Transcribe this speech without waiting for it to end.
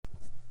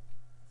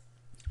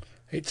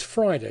It's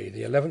Friday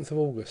the 11th of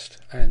August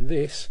and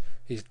this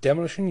is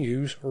Demolition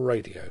News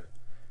Radio.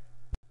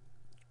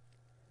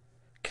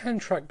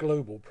 CanTrack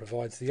Global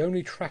provides the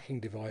only tracking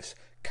device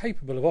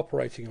capable of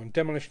operating on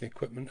demolition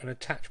equipment and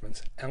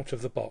attachments out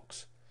of the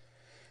box.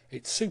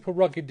 Its super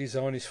rugged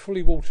design is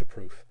fully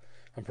waterproof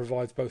and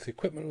provides both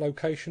equipment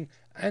location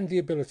and the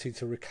ability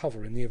to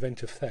recover in the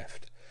event of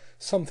theft,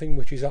 something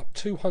which is up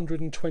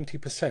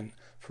 220%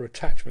 for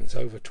attachments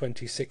over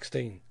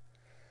 2016.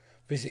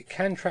 Visit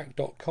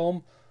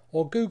cantrack.com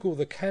or Google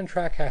the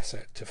CanTrack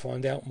asset to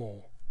find out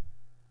more.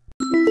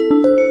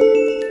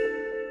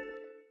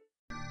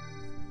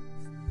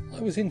 I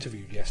was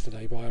interviewed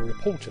yesterday by a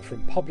reporter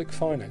from Public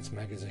Finance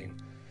magazine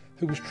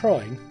who was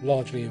trying,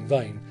 largely in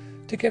vain,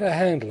 to get a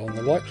handle on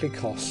the likely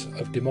costs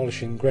of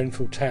demolishing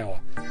Grenfell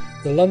Tower,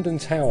 the London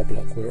tower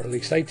block where at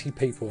least 80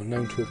 people are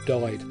known to have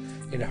died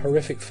in a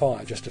horrific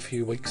fire just a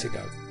few weeks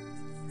ago.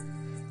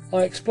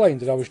 I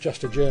explained that I was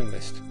just a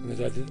journalist and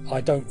that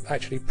I don't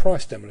actually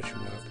price demolition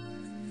work.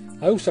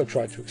 I also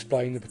tried to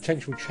explain the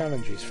potential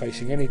challenges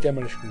facing any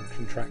demolition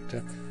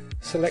contractor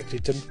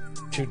selected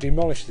to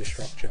demolish the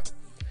structure.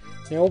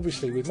 Now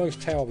obviously with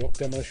most tower block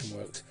demolition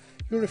works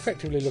you're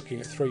effectively looking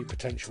at three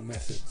potential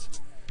methods: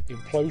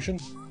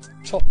 implosion,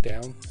 top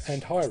down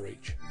and high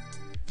reach.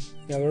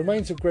 Now the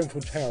remains of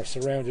Grenfell Tower are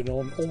surrounded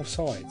on all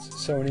sides,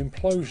 so an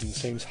implosion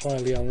seems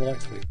highly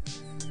unlikely.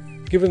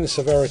 Given the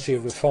severity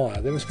of the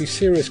fire, there must be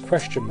serious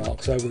question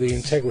marks over the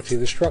integrity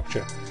of the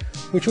structure,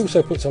 which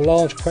also puts a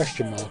large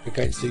question mark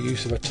against the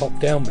use of a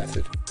top-down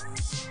method.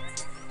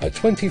 At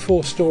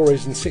 24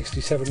 stories and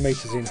 67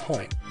 metres in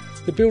height,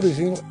 the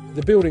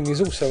building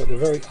is also at the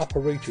very upper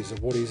reaches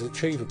of what is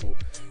achievable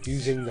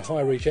using the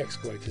high-reach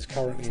excavators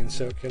currently in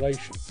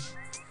circulation.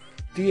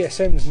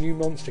 DSM's new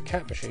Monster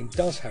Cat machine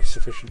does have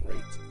sufficient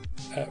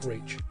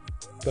reach,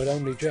 but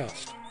only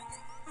just.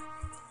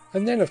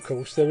 And then of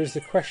course there is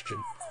the question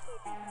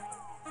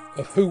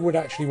of who would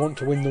actually want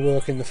to win the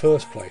work in the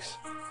first place.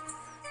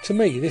 To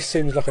me this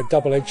seems like a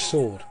double-edged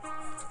sword.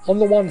 On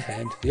the one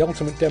hand, the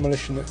ultimate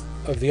demolition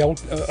of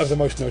the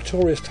most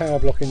notorious tower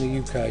block in the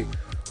UK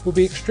would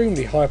be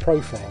extremely high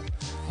profile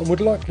and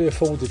would likely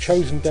afford the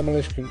chosen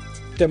demolition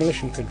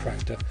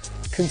contractor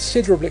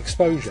considerable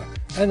exposure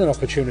and an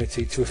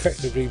opportunity to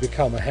effectively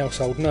become a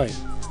household name.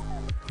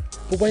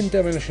 But when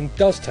demolition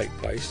does take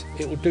place,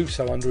 it will do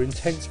so under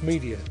intense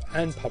media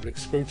and public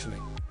scrutiny.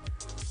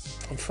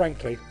 And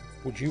frankly,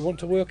 would you want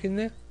to work in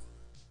there?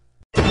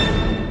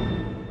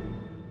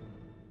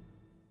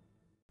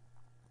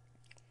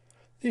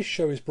 This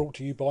show is brought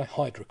to you by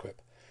Hydroquip,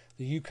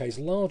 the UK's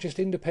largest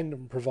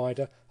independent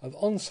provider of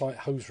on-site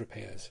hose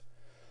repairs.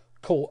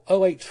 Call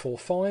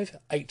 0845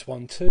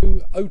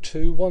 812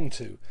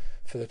 0212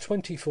 for the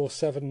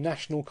 24/7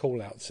 national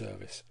call-out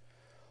service,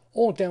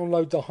 or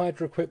download the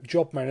Hydroquip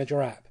Job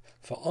Manager app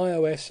for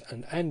iOS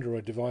and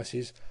Android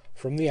devices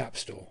from the App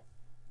Store.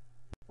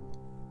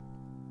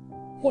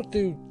 What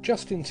do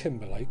Justin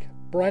Timberlake,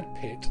 Brad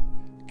Pitt,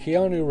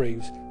 Keanu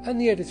Reeves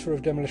and the editor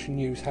of Demolition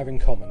News have in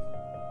common?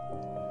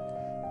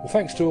 Well,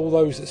 thanks to all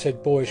those that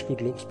said boyish good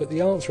looks, but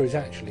the answer is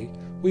actually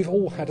we've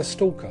all had a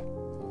stalker.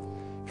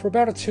 For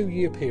about a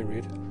 2-year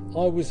period,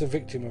 I was the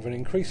victim of an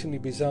increasingly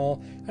bizarre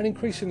and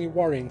increasingly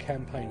worrying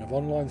campaign of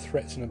online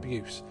threats and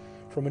abuse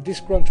from a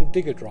disgruntled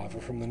digger driver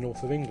from the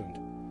north of England.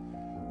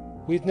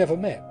 We had never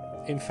met.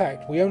 In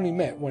fact, we only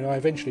met when I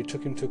eventually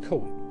took him to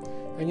court,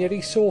 and yet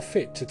he saw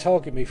fit to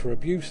target me for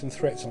abuse and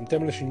threats on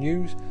Demolition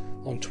News,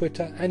 on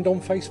Twitter and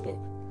on Facebook.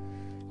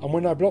 And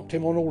when I blocked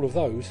him on all of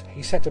those,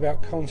 he set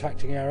about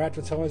contacting our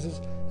advertisers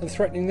and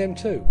threatening them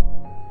too.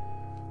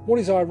 What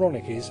is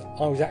ironic is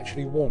I was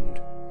actually warned.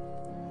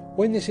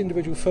 When this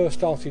individual first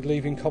started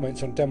leaving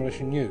comments on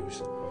Demolition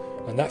News,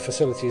 and that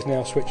facility is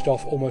now switched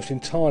off almost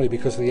entirely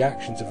because of the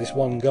actions of this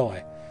one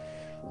guy,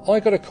 I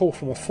got a call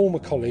from a former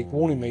colleague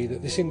warning me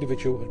that this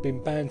individual had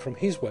been banned from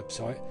his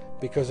website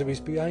because of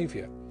his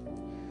behaviour.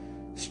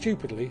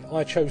 Stupidly,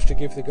 I chose to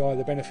give the guy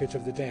the benefit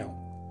of the doubt.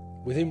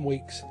 Within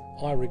weeks,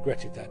 I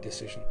regretted that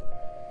decision.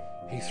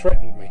 He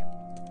threatened me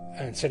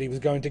and said he was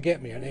going to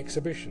get me at an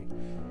exhibition,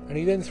 and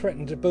he then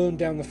threatened to burn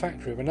down the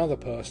factory of another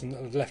person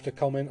that had left a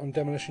comment on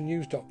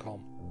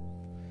demolitionnews.com.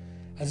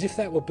 As if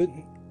that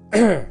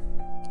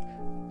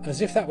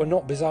were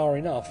not bizarre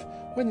enough,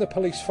 when the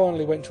police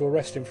finally went to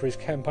arrest him for his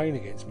campaign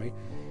against me,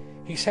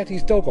 he set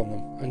his dog on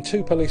them and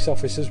 2 police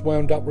officers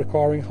wound up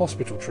requiring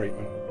hospital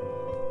treatment.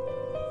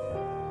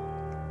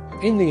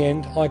 In the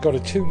end, I got a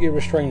 2-year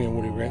restraining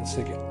order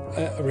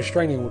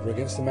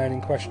against the man in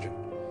question.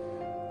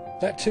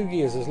 That 2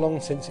 years has long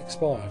since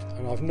expired,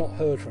 and I've not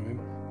heard from him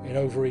in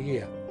over a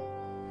year.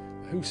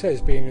 Who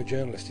says being a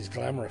journalist is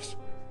glamorous?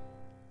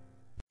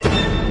 A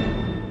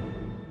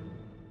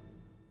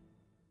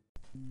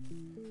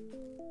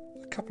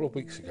couple of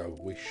weeks ago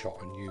we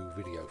shot a new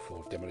video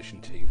for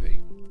Demolition TV.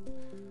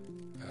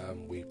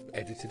 We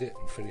edited it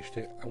and finished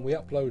it, and we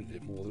uploaded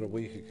it more than a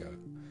week ago.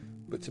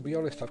 But to be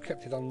honest, I've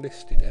kept it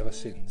unlisted ever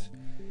since,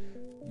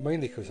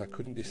 mainly because I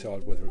couldn't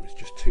decide whether it was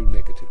just too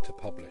negative to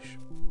publish.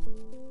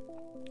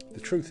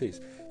 The truth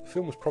is, The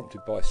film was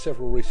prompted by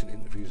several recent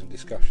interviews and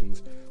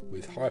discussions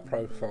with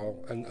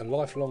high-profile and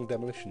lifelong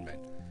demolition men,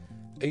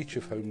 each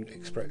of whom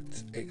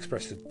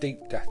expressed a deep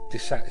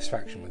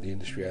dissatisfaction with the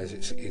industry as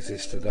it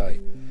exists today.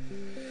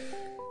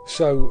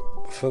 So,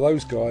 for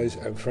those guys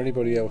and for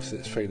anybody else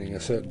that's feeling a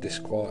certain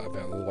disquiet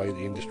about the way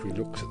the industry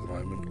looks at the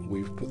moment,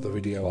 we've put the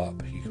video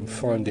up. You can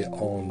find it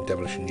on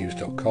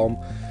demolitionnews.com.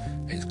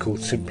 It's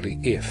called Simply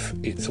If.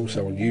 It's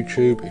also on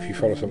YouTube. If you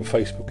follow us on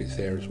Facebook, it's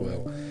there as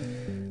well.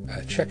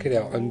 Check it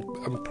out, and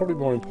probably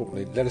more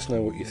importantly, let us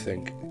know what you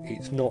think.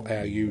 It's not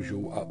our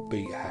usual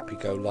upbeat,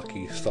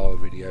 happy-go-lucky style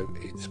of video.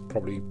 It's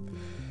probably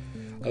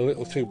a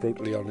little too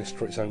brutally honest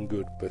for its own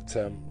good, but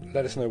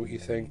let us know what you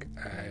think,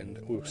 and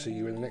we'll see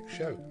you in the next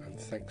show. And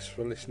thanks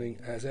for listening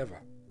as ever.